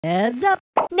Heads up.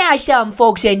 Now some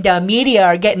folks in the media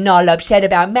are getting all upset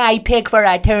about my pick for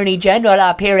Attorney General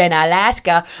up here in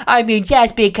Alaska. I mean,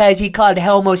 just because he called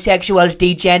homosexuals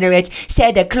degenerates,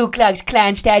 said the Ku Klux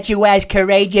Klan statue was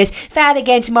courageous, fought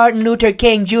against Martin Luther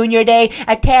King Jr. Day,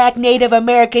 attacked Native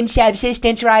American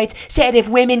subsistence rights, said if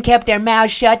women kept their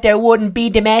mouths shut there wouldn't be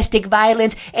domestic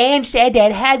violence, and said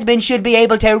that husbands should be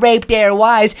able to rape their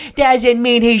wives, doesn't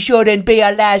mean he shouldn't be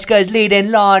Alaska's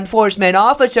leading law enforcement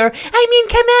officer. I mean,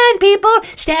 come on,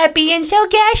 people. Stop being so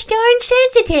gosh darn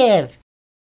sensitive.